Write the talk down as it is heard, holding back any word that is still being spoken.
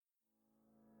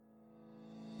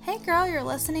Hey girl, you're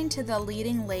listening to The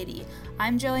Leading Lady.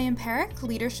 I'm Jillian Perrick,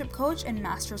 leadership coach and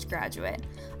master's graduate.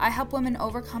 I help women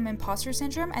overcome imposter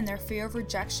syndrome and their fear of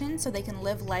rejection so they can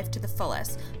live life to the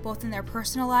fullest, both in their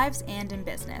personal lives and in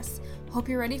business. Hope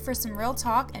you're ready for some real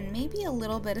talk and maybe a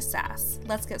little bit of sass.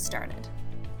 Let's get started.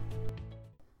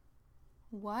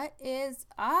 What is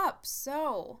up?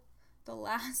 So, the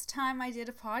last time I did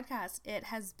a podcast, it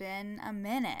has been a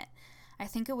minute. I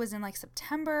think it was in like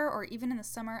September or even in the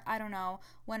summer, I don't know,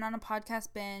 went on a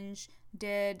podcast binge,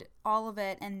 did all of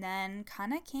it, and then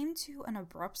kind of came to an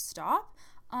abrupt stop,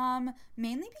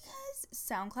 mainly because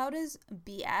SoundCloud is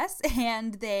BS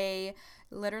and they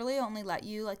literally only let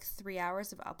you like 3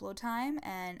 hours of upload time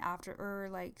and or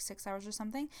like 6 hours or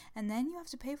something, and then you have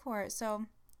to pay for it. So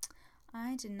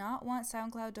I did not want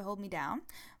SoundCloud to hold me down,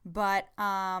 but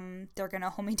they're going to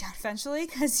hold me down eventually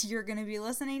because you're going to be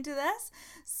listening to this.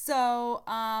 So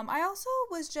I also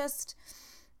was just,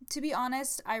 to be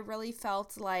honest, I really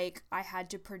felt like I had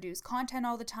to produce content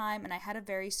all the time, and I had a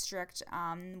very strict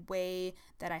way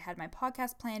that I had my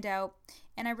podcast planned out,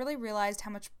 and I really realized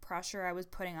how much pressure I was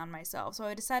putting on myself. So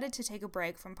I decided to take a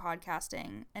break from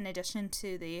podcasting in addition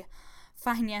to the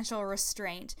financial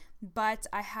restraint, but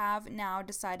I have now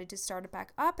decided to start it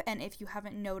back up. And if you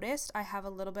haven't noticed, I have a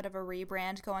little bit of a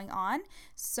rebrand going on.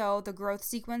 So the growth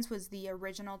sequence was the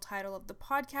original title of the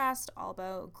podcast, all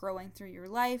about growing through your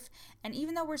life. And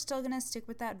even though we're still going to stick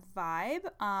with that vibe,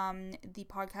 the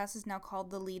podcast is now called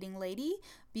The Leading Lady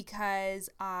because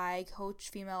I coach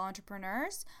female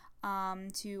entrepreneurs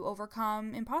to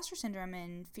overcome imposter syndrome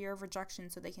and fear of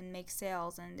rejection so they can make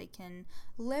sales and they can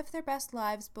live their best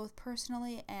lives both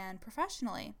personally and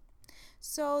professionally.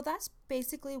 So that's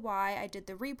basically why I did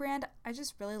the rebrand. I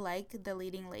just really like The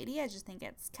Leading Lady. I just think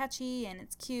it's catchy and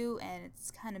it's cute and it's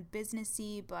kind of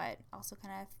businessy but also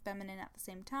kind of feminine at the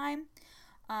same time.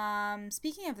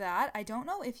 Speaking of that, I don't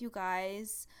know if you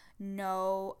guys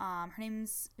know, her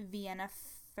name's Vienna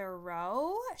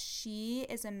Farrow. She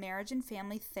is a marriage and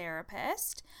family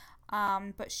therapist,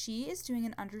 but she is doing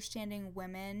an Understanding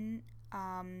Women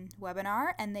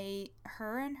webinar, and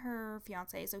her and her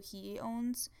fiance, so he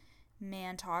owns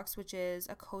Man Talks, which is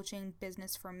a coaching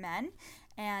business for men,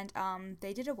 and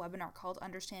they did a webinar called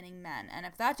Understanding Men, and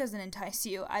if that doesn't entice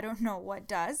you, I don't know what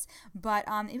does, but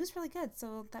it was really good.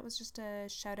 So that was just a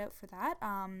shout out for that.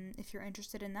 If you're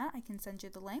interested in that, I can send you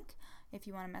the link if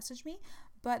you want to message me.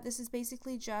 But this is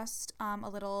basically just a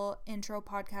little intro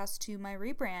podcast to my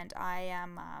rebrand. I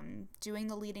am doing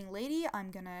The Leading Lady. I'm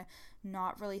gonna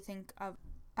not really think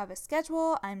of a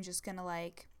schedule. I'm just gonna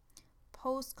like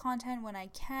post content when I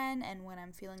can and when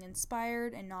I'm feeling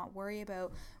inspired and not worry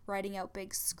about writing out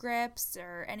big scripts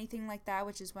or anything like that,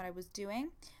 which is what I was doing.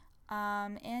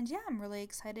 And yeah, I'm really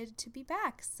excited to be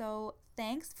back. So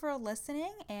thanks for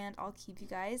listening, and I'll keep you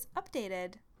guys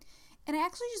updated. And I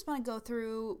actually just want to go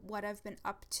through what I've been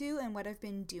up to and what I've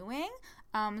been doing.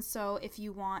 So if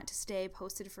you want to stay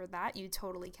posted for that, you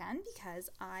totally can, because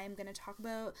I'm going to talk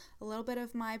about a little bit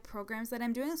of my programs that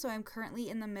I'm doing. So I'm currently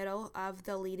in the middle of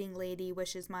The Leading Lady,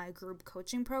 which is my group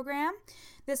coaching program.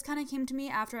 This kind of came to me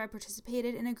after I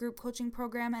participated in a group coaching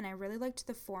program, and I really liked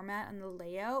the format and the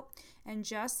layout and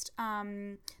just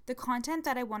the content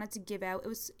that I wanted to give out.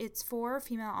 It's for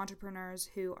female entrepreneurs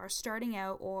who are starting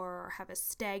out or have a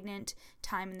stagnant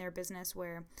time in their business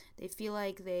where they feel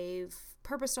like they've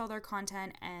purposed all their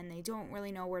content and they don't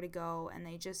really know where to go, and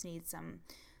they just need some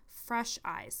fresh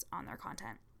eyes on their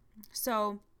content.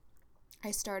 So I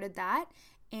started that,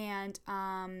 and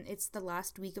it's the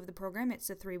last week of the program. It's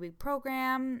a 3-week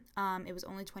program. It was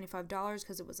only $25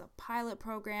 because it was a pilot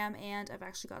program, and I've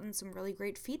actually gotten some really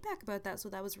great feedback about that, so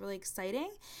that was really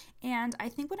exciting. And I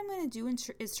think what I'm going to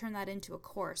do is turn that into a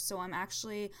course. So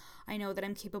I know that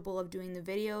I'm capable of doing the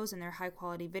videos, and they're high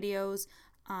quality videos.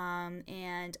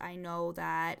 And I know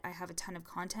that I have a ton of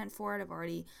content for it. I've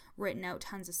already written out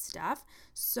tons of stuff.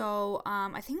 So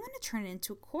I think I'm going to turn it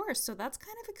into a course. So that's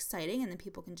kind of exciting. And then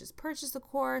people can just purchase the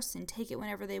course and take it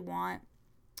whenever they want.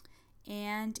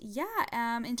 And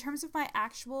yeah, in terms of my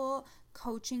actual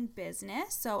coaching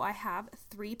business, so I have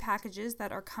 3 packages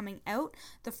that are coming out.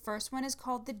 The first one is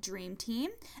called the Dream Team,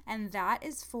 and that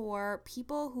is for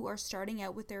people who are starting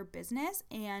out with their business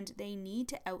and they need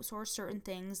to outsource certain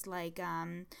things like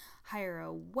hire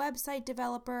a website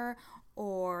developer,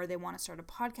 or they want to start a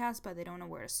podcast but they don't know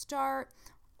where to start,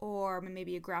 or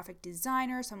maybe a graphic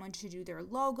designer, someone to do their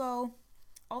logo.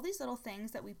 All these little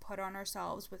things that we put on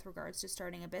ourselves with regards to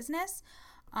starting a business.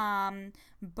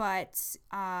 But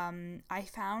I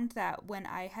found that when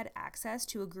I had access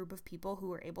to a group of people who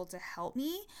were able to help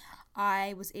me,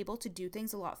 I was able to do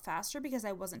things a lot faster because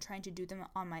I wasn't trying to do them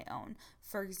on my own.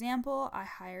 For example, I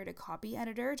hired a copy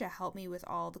editor to help me with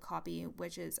all the copy,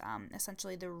 which is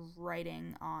essentially the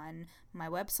writing on my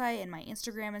website and my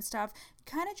Instagram and stuff,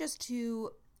 kind of just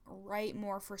to write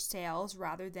more for sales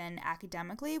rather than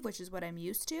academically, which is what I'm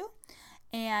used to.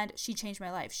 And she changed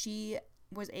my life. She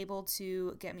was able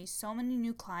to get me so many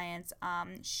new clients.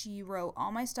 She wrote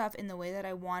all my stuff in the way that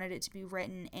I wanted it to be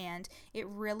written, and it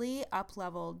really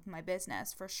up-leveled my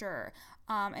business for sure.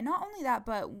 And not only that,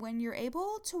 but when you're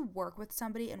able to work with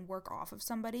somebody and work off of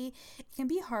somebody, it can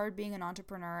be hard being an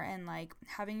entrepreneur and like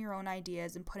having your own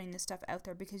ideas and putting this stuff out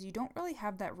there because you don't really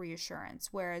have that reassurance.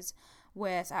 Whereas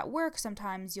with at work,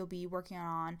 sometimes you'll be working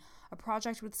on a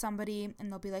project with somebody and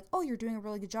they'll be like, oh, you're doing a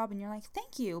really good job, and you're like,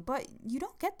 thank you. But you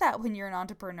don't get that when you're an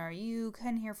entrepreneur. You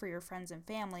can hear for your friends and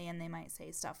family, and they might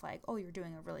say stuff like, oh, you're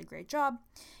doing a really great job,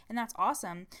 and that's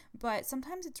awesome. But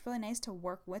sometimes it's really nice to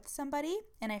work with somebody,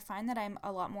 and I find that I'm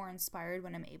a lot more inspired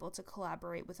when I'm able to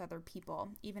collaborate with other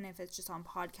people, even if it's just on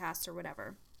podcasts or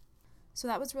whatever. So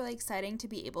that was really exciting to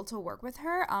be able to work with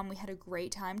her. We had a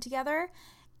great time together.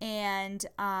 And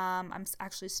I'm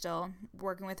actually still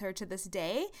working with her to this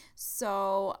day.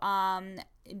 So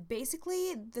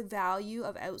basically the value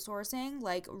of outsourcing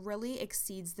like really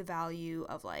exceeds the value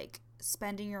of like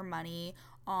spending your money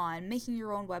on making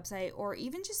your own website or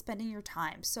even just spending your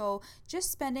time. So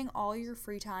just spending all your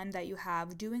free time that you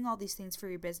have doing all these things for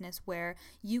your business where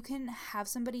you can have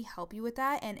somebody help you with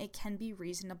that, and it can be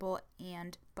reasonable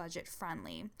and budget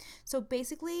friendly. So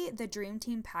basically the dream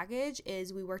team package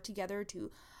is we work together to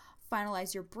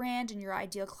finalize your brand and your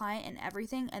ideal client and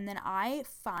everything, and then I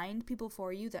find people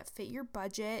for you that fit your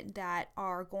budget, that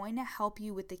are going to help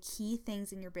you with the key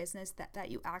things in your business that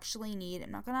you actually need.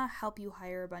 I'm not going to help you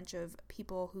hire a bunch of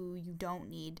people who you don't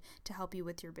need to help you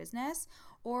with your business.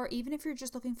 Or even if you're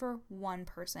just looking for one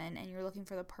person and you're looking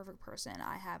for the perfect person,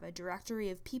 I have a directory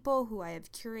of people who I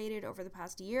have curated over the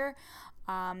past year,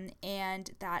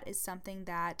 and that is something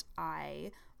that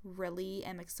I really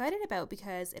am excited about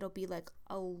because it'll be like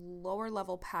a lower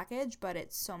level package, but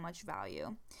it's so much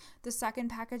value. The second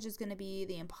package is going to be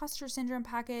the imposter syndrome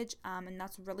package, and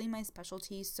that's really my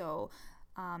specialty. So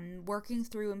working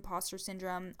through imposter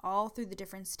syndrome, all through the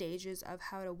different stages of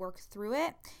how to work through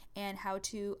it and how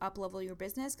to up level your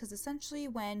business, because essentially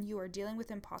when you are dealing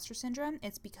with imposter syndrome,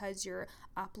 it's because you're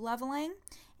up leveling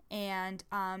and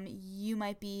you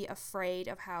might be afraid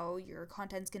of how your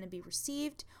content's going to be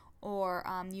received, or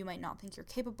you might not think you're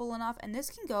capable enough. And this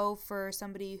can go for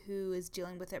somebody who is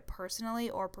dealing with it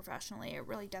personally or professionally. It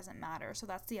really doesn't matter. So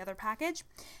that's the other package.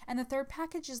 And the third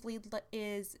package is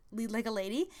Lead Like a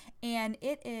Lady. And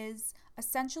it is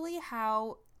essentially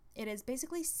how it is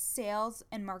basically sales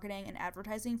and marketing and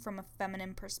advertising from a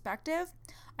feminine perspective.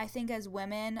 I think as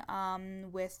women,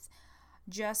 with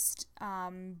just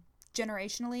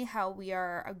generationally, how we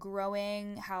are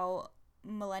growing, how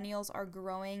millennials are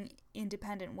growing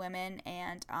independent women,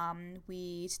 and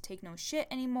we take no shit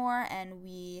anymore, and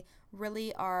we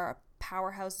really are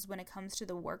powerhouses when it comes to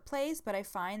the workplace. But I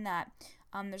find that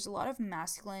there's a lot of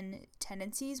masculine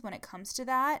tendencies when it comes to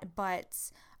that,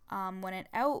 but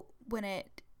when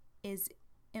it is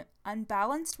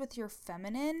unbalanced with your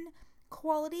feminine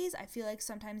qualities, I feel like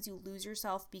sometimes you lose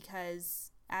yourself, because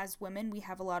as women, we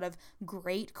have a lot of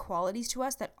great qualities to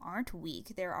us that aren't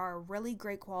weak. There are really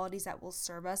great qualities that will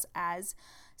serve us as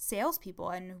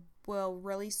salespeople and will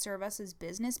really serve us as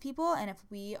business people. And if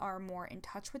we are more in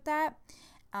touch with that,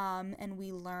 and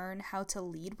we learn how to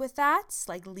lead with that,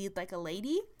 like lead like a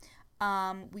lady,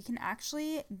 we can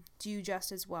actually do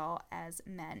just as well as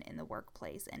men in the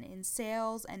workplace and in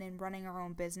sales and in running our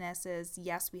own businesses.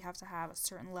 Yes, we have to have a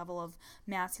certain level of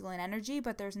masculine energy,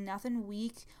 but there's nothing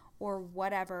weak or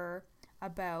whatever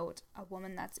about a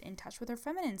woman that's in touch with her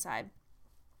feminine side.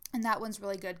 And that one's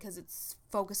really good because it's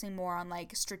focusing more on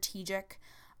like strategic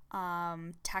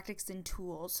tactics and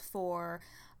tools for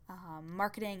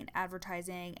marketing and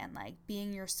advertising and like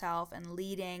being yourself and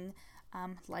leading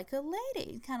like a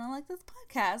lady, kind of like this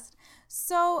podcast.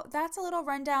 So that's a little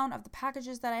rundown of the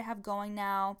packages that I have going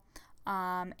now.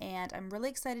 And I'm really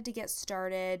excited to get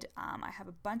started. I have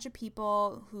a bunch of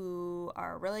people who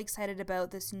are really excited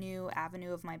about this new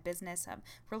avenue of my business. I've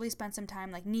really spent some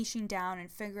time like niching down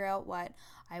and figure out what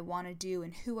I want to do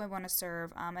and who I want to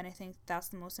serve. And I think that's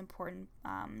the most important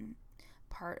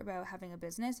part about having a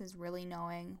business, is really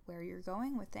knowing where you're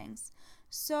going with things.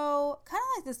 So kind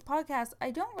of like this podcast,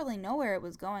 I don't really know where it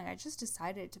was going. I just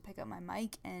decided to pick up my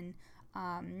mic and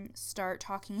start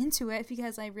talking into it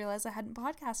because I realized I hadn't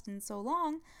podcasted in so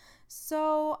long.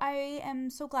 So I am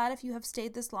so glad if you have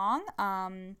stayed this long.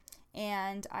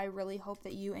 and I really hope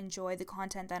that you enjoy the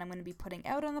content that I'm going to be putting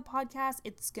out on the podcast.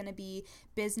 It's going to be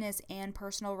business and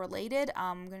personal related.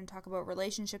 I'm going to talk about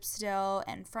relationships still,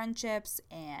 and friendships,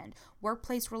 and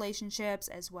workplace relationships,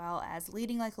 as well as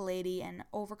leading like a lady and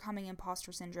overcoming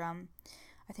imposter syndrome.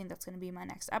 I think that's going to be my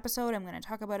next episode. I'm going to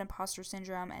talk about imposter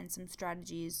syndrome and some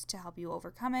strategies to help you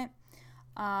overcome it.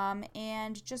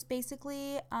 And just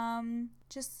basically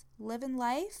just living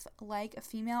life like a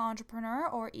female entrepreneur,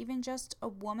 or even just a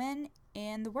woman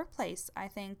in the workplace. I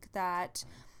think that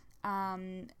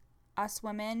us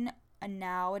women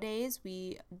nowadays,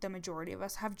 the majority of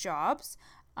us have jobs,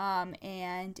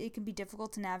 and it can be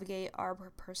difficult to navigate our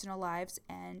personal lives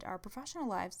and our professional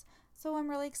lives. So I'm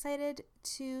really excited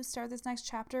to start this next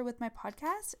chapter with my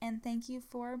podcast, and thank you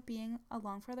for being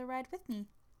along for the ride with me.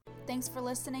 Thanks for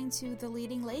listening to The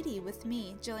Leading Lady with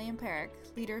me, Jillian Perrick,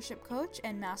 leadership coach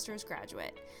and master's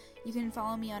graduate. You can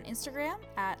follow me on Instagram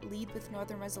at Lead with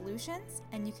Northern Resolutions,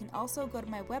 and you can also go to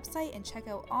my website and check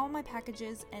out all my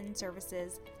packages and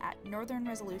services at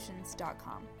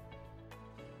northernresolutions.com.